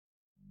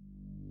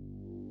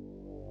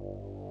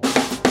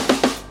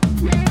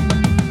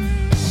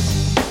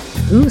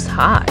Who's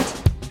hot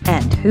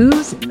and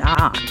who's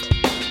not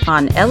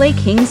on LA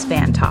Kings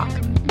Fan Talk.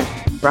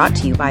 Brought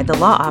to you by the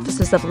law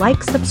offices of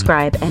Like,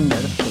 Subscribe, and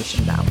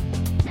Notification Bell.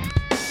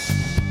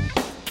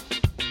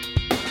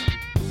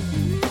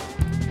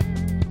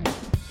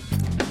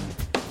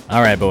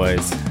 All right,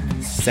 boys.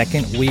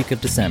 Second week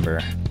of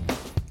December.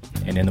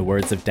 And in the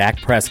words of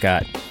Dak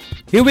Prescott,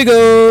 here we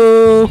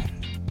go!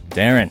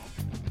 Darren,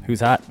 who's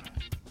hot?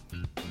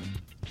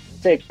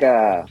 Take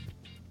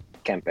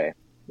Kempe.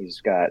 He's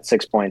got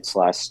 6 points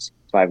last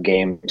 5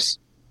 games.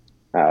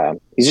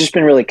 He's just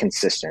been really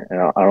consistent.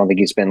 And I don't think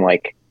he's been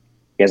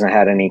he hasn't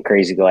had any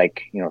crazy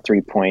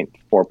 3-point,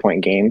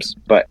 4-point games,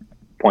 but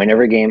point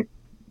every game.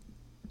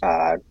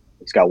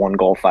 He's got 1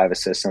 goal, 5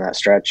 assists in that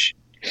stretch.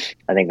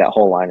 I think that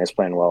whole line is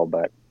playing well,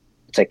 but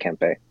I'll take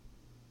Kempe.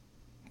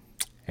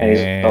 And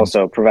he's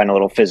also providing a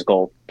little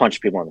physical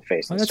punch people in the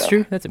face. Oh, and that's stuff.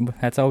 true.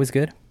 That's always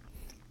good.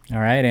 All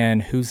right,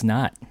 and who's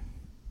not?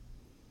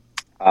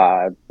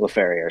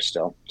 LaFerriere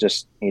still.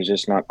 He's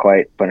just not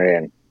quite putting it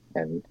in.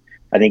 And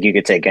I think you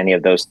could take any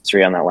of those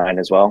 3 on that line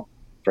as well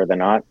for the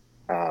not.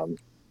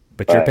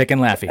 But you're picking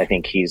Laffy. I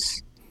think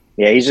he's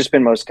just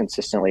been most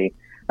consistently.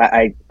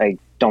 I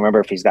don't remember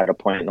if he's got a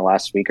point in the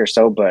last week or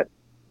so, but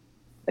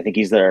I think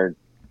he's their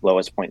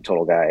lowest point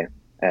total guy.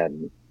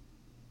 And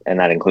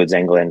that includes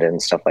England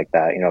and stuff like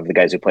that, the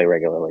guys who play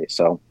regularly.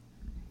 So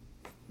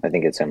I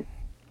think it's him.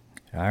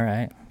 All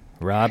right.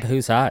 Rob,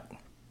 who's hot?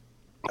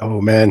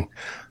 Oh, man.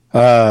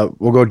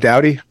 We'll go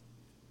Doughty.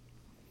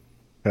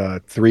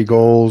 3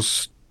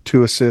 goals,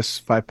 2 assists,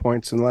 5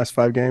 points in the last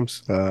 5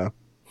 games.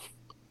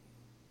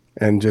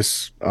 And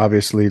just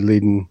obviously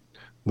leading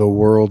the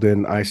world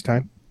in ice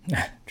time.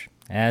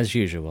 As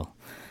usual.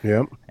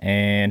 Yep.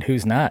 And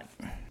who's not?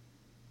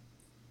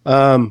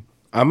 I'm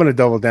going to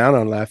double down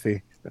on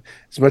Laffy.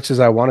 As much as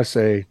I want to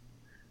say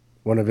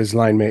one of his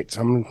line mates,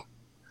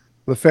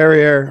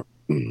 LaFerriere,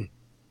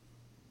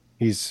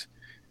 it's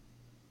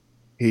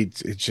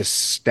just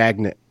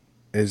stagnant.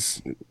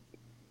 It's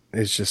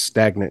just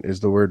stagnant is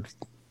the word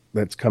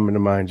that's coming to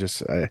mind.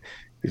 Just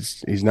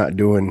he's not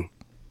doing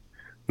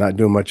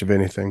much of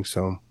anything.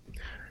 So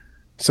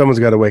someone's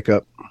got to wake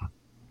up.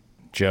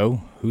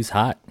 Joe, who's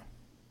hot?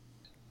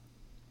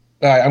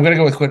 I'm going to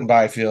go with Quentin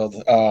Byfield.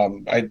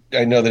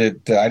 I know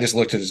that I just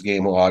looked at his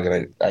game log,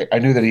 and I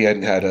knew that he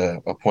hadn't had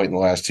a point in the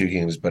last 2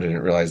 games, but I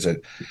didn't realize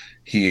that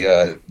he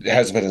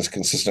hasn't been as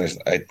consistent as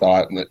I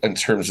thought in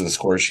terms of the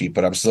score sheet.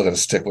 But I'm still going to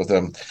stick with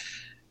him,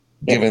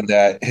 given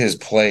that his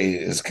play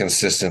is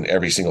consistent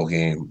every single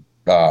game.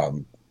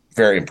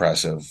 Very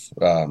impressive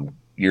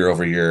year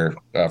over year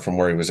from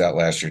where he was at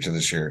last year to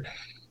this year.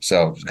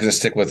 So I'm going to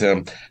stick with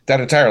him.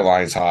 That entire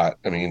line's hot.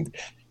 I mean,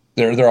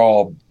 they're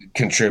all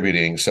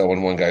contributing. So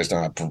when one guy's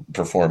not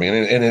performing,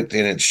 and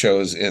it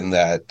shows in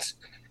that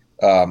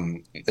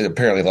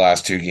apparently the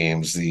last 2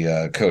 games,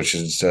 the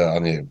coaches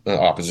on the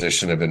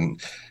opposition have been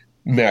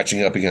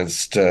matching up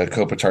against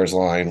Kopitar's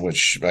line,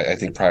 which I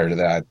think prior to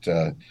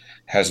that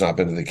has not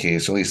been the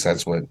case. At least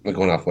that's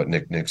going off what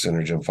Nick Nixon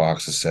or Jim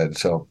Fox has said.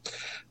 So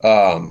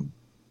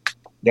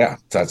yeah,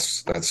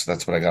 that's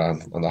what I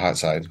got on the hot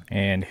side.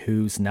 And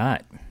who's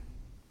not?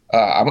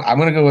 I'm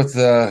going to go with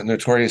the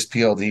notorious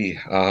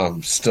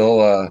PLD.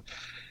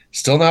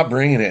 Still not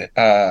bringing it.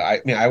 I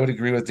mean, I would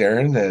agree with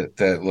Darren that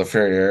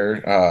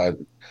LaFerriere.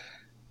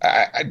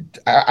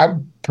 I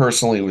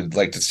personally would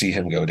like to see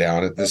him go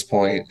down at this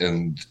point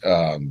and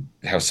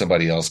have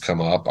somebody else come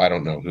up. I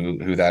don't know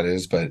who that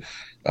is, but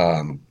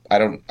I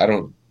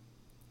don't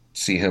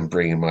see him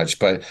bringing much.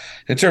 But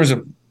in terms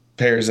of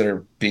players that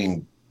are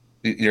being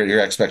your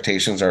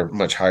expectations are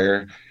much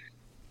higher.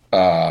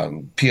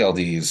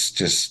 PLD's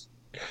just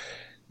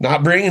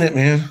not bringing it,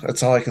 man.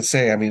 That's all I can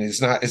say. I mean,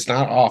 it's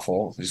not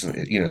awful,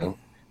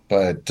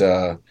 but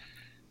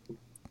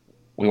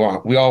we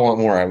all want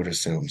more, I would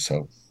assume.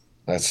 So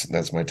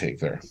that's my take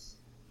there.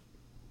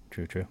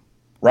 True.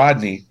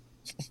 Rodney.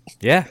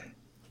 Yeah.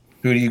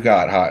 Who do you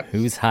got hot?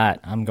 Who's hot?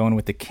 I'm going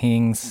with the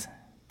Kings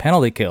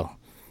penalty kill.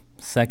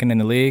 2nd in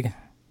the league,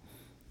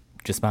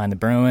 just behind the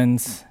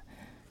Bruins.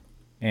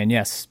 And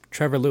yes,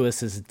 Trevor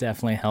Lewis has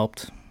definitely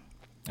helped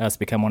us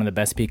become one of the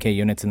best PK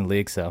units in the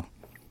league. So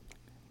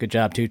good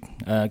job, Toot.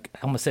 I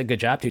almost said good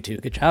job,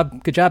 Toot. Good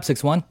job,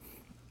 6-1.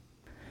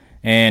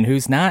 And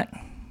who's not?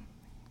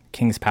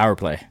 Kings power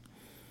play.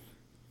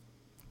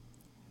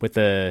 With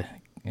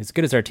as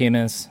good as our team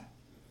is,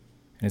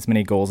 and as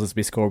many goals as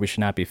we score, we should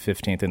not be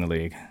 15th in the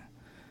league.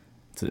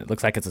 It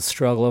looks like it's a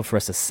struggle for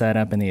us to set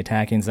up in the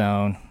attacking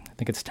zone. I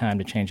think it's time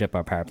to change up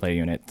our power play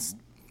units.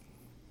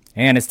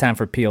 And it's time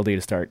for PLD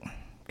to start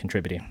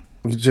contributing.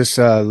 Just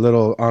a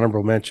little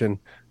honorable mention.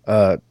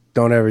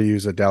 Don't ever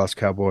use a Dallas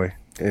Cowboy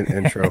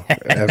intro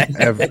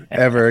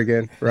ever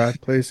again, Rod,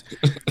 please.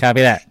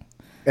 Copy that.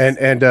 And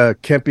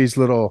Kempe's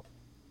little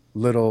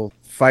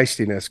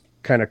feistiness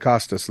kind of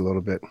cost us a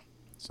little bit.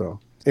 So,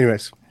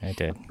 anyways. It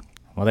did.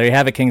 Well, there you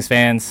have it, Kings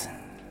fans.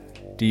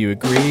 Do you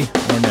agree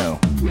or no?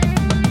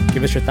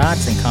 Give us your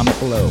thoughts and comment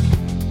below.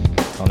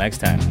 Until next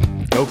time,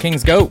 go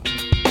Kings, go!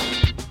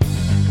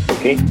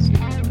 Kings.